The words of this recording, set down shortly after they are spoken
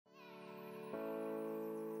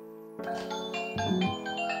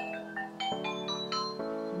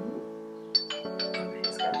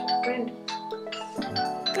Friend.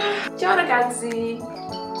 Ciao ragazzi,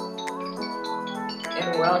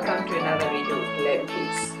 and welcome to another video with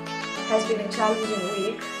Lempies. It has been a challenging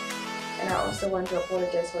week, and I also want to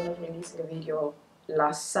apologize for not releasing a video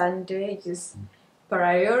last Sunday. Just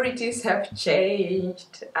priorities have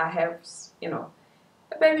changed. I have,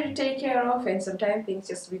 a baby to take care of, and sometimes things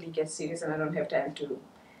just really get serious and I don't have time to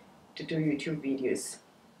do YouTube videos.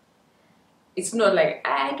 It's not like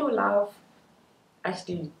I do love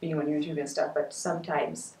actually being on YouTube and stuff, but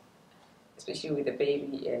sometimes, especially with a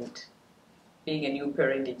baby and being a new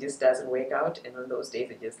parent, it just doesn't work out. And on those days,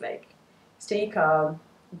 it's just like stay calm,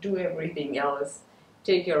 do everything else,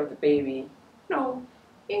 take care of the baby,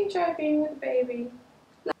 enjoy being with the baby.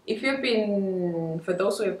 If you've been, for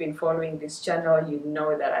those who have been following this channel, you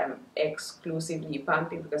know that I'm exclusively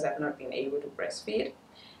pumping because I've not been able to breastfeed,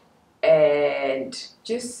 and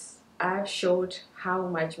just I've showed how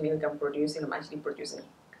much milk I'm producing. I'm actually producing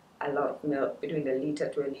a lot of milk, between a liter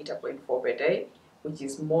to a liter 0.4 per day, which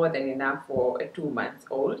is more than enough for a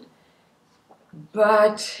 2-month-old.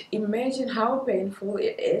 But imagine how painful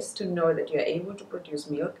it is to know that you're able to produce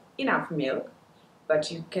milk, enough milk, but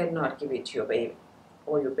you cannot give it to your baby,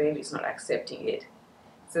 or your baby is not accepting it.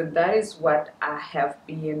 So that is what I have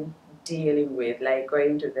been dealing with, like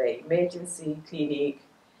going to the emergency clinic,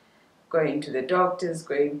 going to the doctors,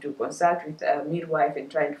 going to consult with a midwife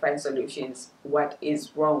and trying to find solutions. What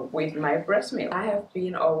is wrong with my breast milk? I have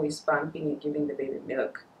been always pumping and giving the baby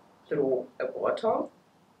milk through a bottle.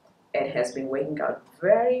 It has been working out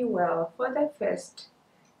very well for the first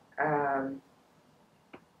 7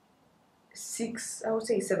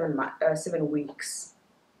 weeks.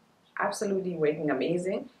 Absolutely working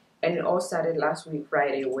amazing. And it all started last week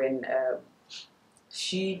Friday when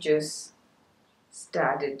she just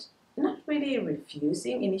started not really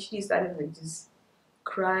refusing. Initially started with just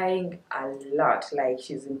crying a lot, like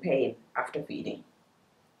she's in pain after feeding,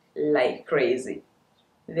 like crazy.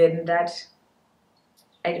 Then that,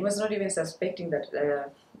 I was not even suspecting that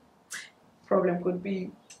the problem could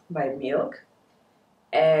be my milk,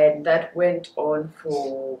 and that went on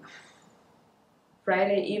for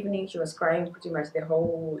Friday evening. She was crying pretty much the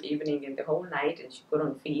whole evening and the whole night, and she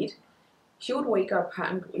couldn't feed. She would wake up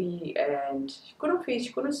hungry and she couldn't feed,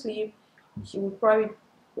 she couldn't sleep. She would probably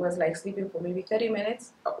was like sleeping for maybe 30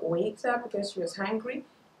 minutes, wakes up because she was hungry.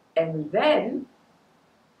 And then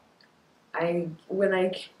when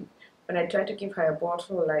I tried to give her a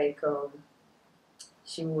bottle, like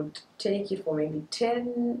she would take it for maybe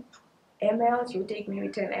 10 ml. She would take maybe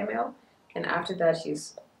 10 ml, and after that she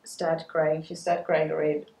started crying. She started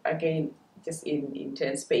crying again, just in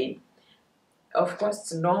intense pain. Of course,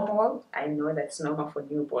 it's normal. I know that's normal for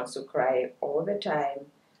newborns to cry all the time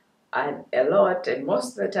and a lot and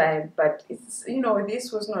most of the time, but it's,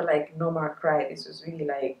 this was not like normal cry. This was really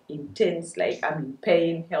like intense, like I'm in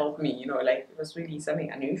pain, help me, like it was really something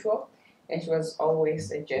unusual. And she was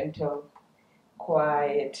always a gentle,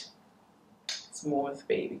 quiet, smooth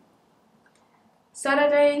baby.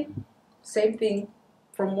 Saturday, same thing,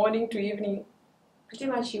 from morning to evening. Pretty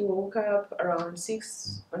much she woke up around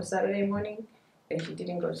 6 on Saturday morning, and she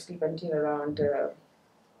didn't go to sleep until around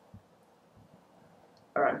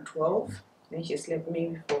 12. Then she slept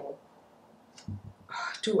maybe for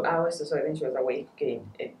 2 hours or so, and then she was awake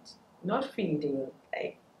again and not feeding,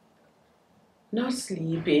 like not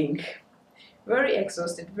sleeping, very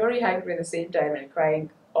exhausted, very hungry at the same time, and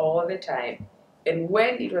crying all the time. And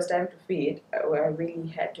when it was time to feed, I really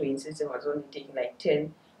had to insist. I was only taking like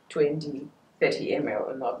 10, 20, 30 ml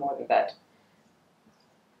and not more than that.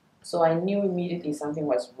 So I knew immediately something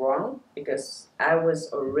was wrong, because I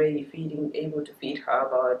was already able to feed her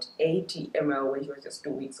about 80 ml when she was just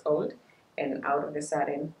 2 weeks old, and out of the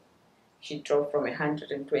sudden she dropped from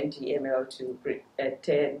 120 ml to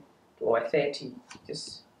 10 or 30,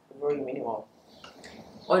 just very minimal.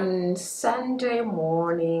 On Sunday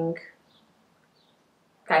morning,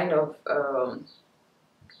 kind of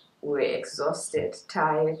we were exhausted,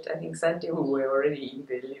 tired. I think Sunday we were already in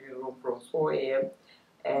the living room from 4 a.m.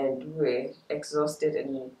 and we were exhausted,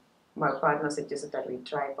 and my partner suggested that we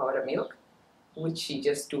try powder milk, which she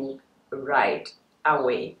just took right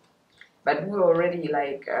away. But we were already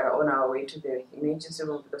like on our way to the emergency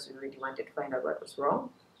room because we really wanted to find out what was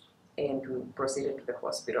wrong, and we proceeded to the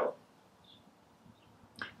hospital.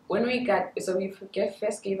 When we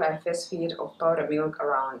first gave our first feed of powder milk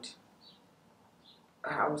around,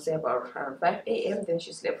 I would say about around 5 a.m. Then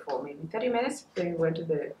she slept for maybe 30 minutes. Then we went to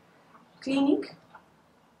the clinic,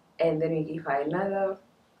 and then we gave her another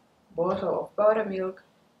bottle of powder milk,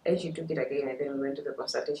 And she took it again, and then we went to the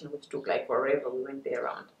consultation, which took like forever. We went there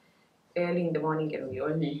around early in the morning, and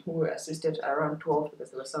we were assisted around 12 because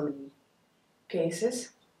there were so many cases.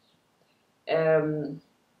 The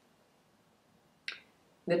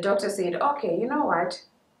doctor said, okay, you know what,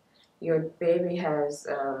 your baby has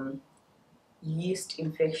yeast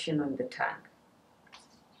infection on the tongue.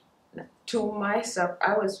 To myself,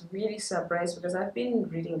 I was really surprised because I've been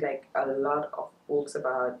reading like a lot of books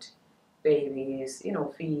about babies, you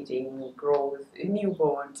know, feeding, growth,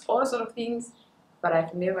 newborns, all sort of things, but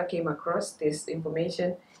I've never came across this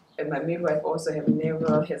information, and my midwife also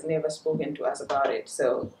has never spoken to us about it.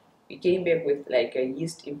 So we came back with like a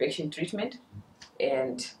yeast infection treatment,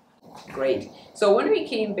 and great. So when we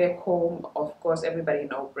came back home, of course, everybody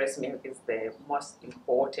knows breast milk is the most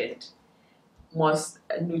important, most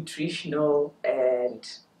nutritional, and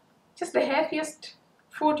just the healthiest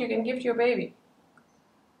food you can give to your baby.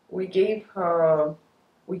 We came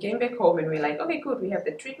back home and we're like, okay, good, we have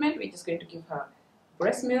the treatment. We're just going to give her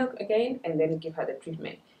breast milk again and then give her the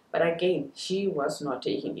treatment. But again, she was not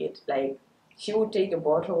taking it. Like, she would take a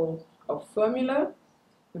bottle of formula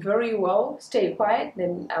very well, stay quiet,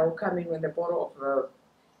 then I will come in with a bottle of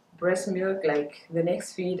breast milk like the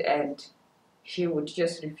next feed, and she would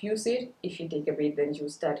just refuse it. If she take a bit, then she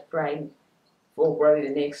would start crying for probably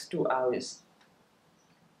the next 2 hours.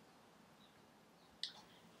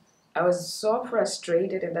 I was so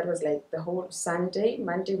frustrated, and that was like the whole Sunday.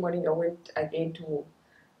 Monday morning, I went again to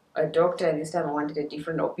a doctor, and this time I wanted a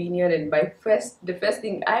different opinion. And the first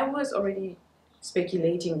thing, I was already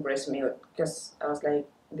speculating breast milk because I was like,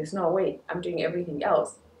 there's no way. I'm doing everything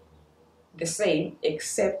else the same,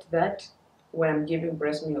 except that when I'm giving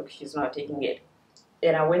breast milk, she's not taking it.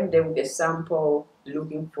 And I went there with a sample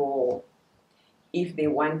looking for if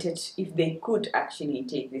they could actually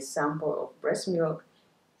take this sample of breast milk,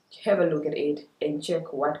 have a look at it, and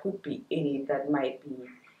check what could be in it that might be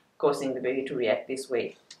causing the baby to react this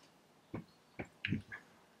way.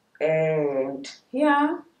 And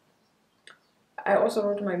yeah, I also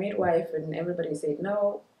wrote to my midwife, and everybody said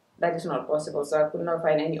no, that is not possible. So I could not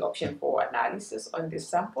find any option for analysis on these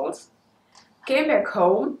samples. Came back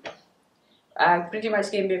home. I pretty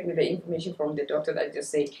much came back with the information from the doctor that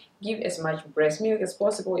just said give as much breast milk as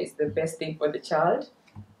possible. Is the best thing for the child.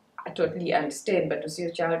 I totally understand, but to see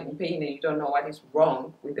a child in pain and you don't know what is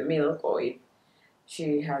wrong with the milk, or if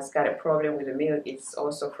she has got a problem with the milk, it's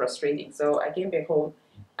also frustrating. So I came back home,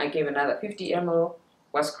 I gave another 50 ml,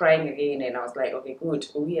 was crying again, and I was like, okay, good,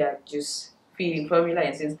 we are just feeding formula,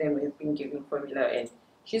 and since then we've been giving formula, and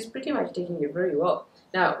she's pretty much taking it very well.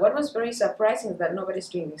 Now, what was very surprising is that nobody's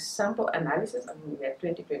doing this sample analysis. I mean, we are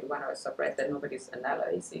 2021, I was surprised that nobody's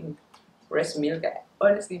analyzing breast milk. I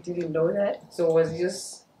honestly didn't know that. So it was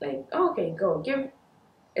just like, okay, go, give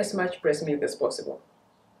as much breast milk as possible.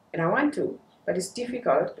 And I want to, but it's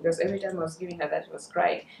difficult because every time I was giving her that, she was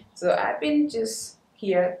crying. So I've been just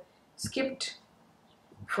here, skipped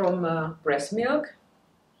from breast milk,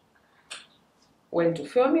 went to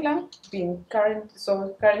formula,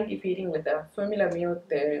 currently feeding with the formula milk.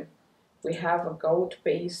 We have a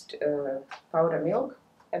goat-based powder milk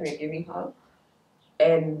that we're giving her.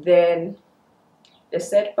 And then the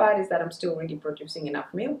sad part is that I'm still really producing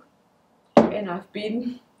enough milk,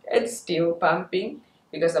 and it's still pumping,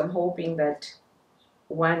 because I'm hoping that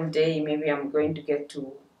one day maybe I'm going to get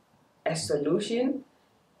to a solution,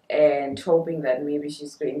 and hoping that maybe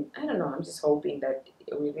she's going, I don't know, I'm just hoping that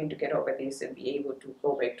we're going to get over this and be able to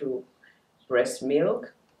go back to breast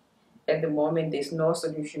milk. At the moment, there's no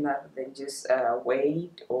solution other than just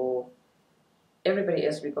wait, or everybody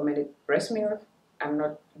else recommended breast milk. I'm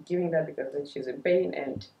not giving that because then she's in pain,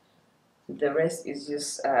 and the rest is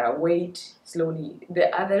just wait slowly.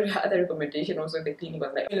 The other recommendation also, the clinic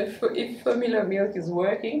was like, if formula milk is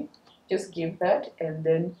working, just give that, and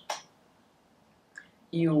then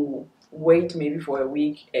you wait maybe for a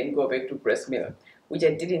week and go back to breast milk, which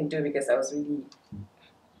I didn't do because I was really,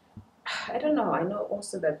 I don't know, I know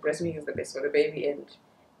also that breast milk is the best for the baby, and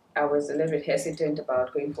I was a little bit hesitant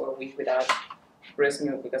about going for a week without breast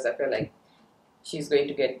milk because I felt like she's going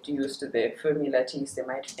to get used to the formula taste. They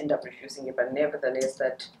might end up refusing it, but nevertheless,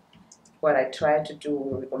 that what I tried to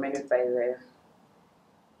do, recommended by the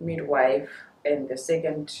midwife, and the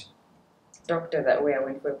second doctor that way I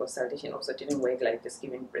went for a consultation also didn't work, like just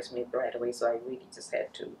giving breast milk right away. So I really just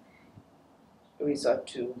had to resort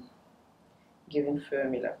to giving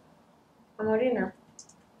formula. Amorina,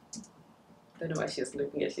 don't know why she's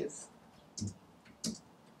looking at. She's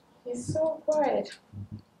so quiet.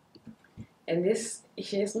 And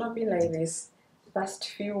she has not been like this the past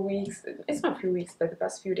few weeks. It's not few weeks, but the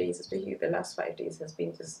past few days, especially the last 5 days, has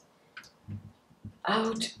been just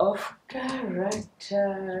out of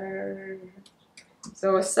character.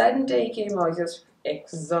 So Sunday came, I was just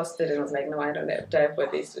exhausted and I was like, no, I don't have time for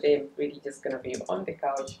this today. I'm really just gonna be on the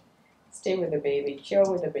couch, stay with the baby, chill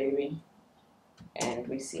with the baby, and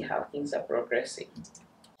we see how things are progressing.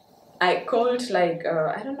 I called like,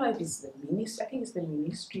 I don't know if it's the ministry, I think it's the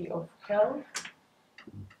Ministry of Health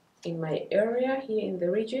in my area here in the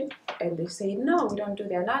region, and they say, no, we don't do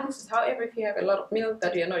the analysis. However, if you have a lot of milk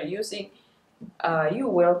that you're not using, you're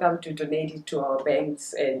welcome to donate it to our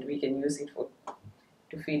banks and we can use it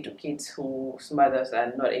to feed to kids whose mothers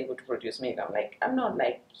are not able to produce milk. I'm like, I'm not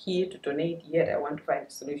like here to donate yet. I want to find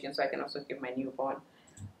a solution so I can also give my newborn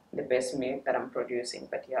the best milk that I'm producing.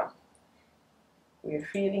 But yeah, we're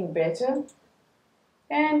feeling better,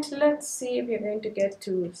 and let's see if we're going to get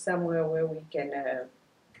to somewhere where we can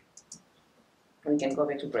go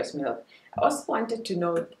back to breast milk. I also wanted to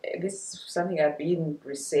know, this is something I've been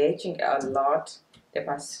researching a lot the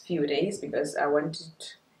past few days, because I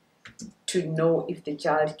wanted to know if the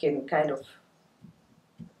child can kind of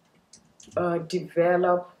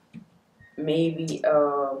develop maybe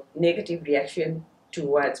a negative reaction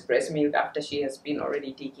towards breast milk after she has been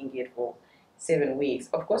already taking it for 7 weeks.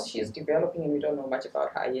 Of course, she is developing and we don't know much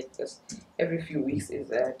about her yet, because every few weeks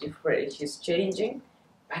is different, she's changing.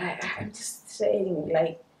 But I'm just saying,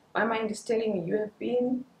 like, my mind is telling me you have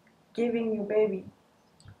been giving your baby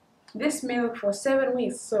this milk for 7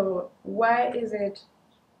 weeks, so why is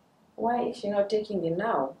she not taking it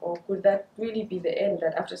now? Or could that really be the end,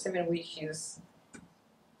 that after 7 weeks she's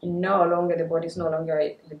no longer, the breast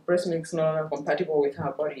milk is no longer compatible with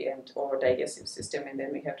her body and or digestive system, and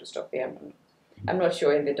then we have to stop there? I'm not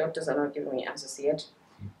sure, and the doctors are not giving me answers yet.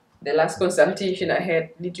 The last consultation I had,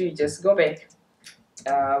 literally just go back,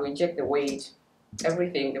 we checked the weight,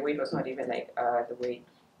 everything. The weight was not even like the way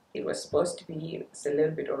it was supposed to be. It's a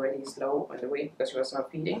little bit already slow on the weight because she was not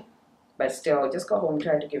feeding, but still, just go home,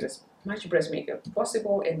 try to give as much breast milk as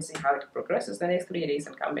possible and see how it progresses the next 3 days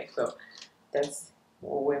and come back. So that's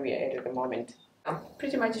where we are at the moment.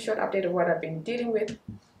 Pretty much a short update of what I've been dealing with.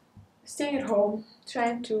 Staying at home,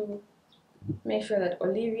 trying to make sure that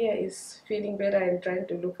Olivia is feeling better and trying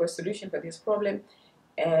to look for a solution for this problem.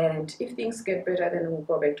 And if things get better, then we'll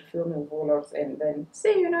go back to filming vlogs, and then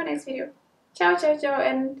see you in our next video. Ciao, ciao, ciao.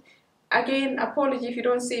 And again, apology if you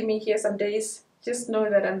don't see me here some days. Just know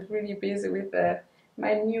that I'm really busy with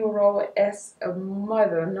my new role as a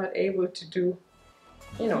mother, not able to do,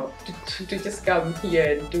 you know, to just come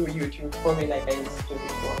here and do YouTube for me like I used to do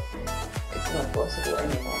before. It's not possible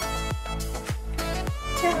anymore.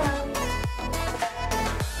 Ciao.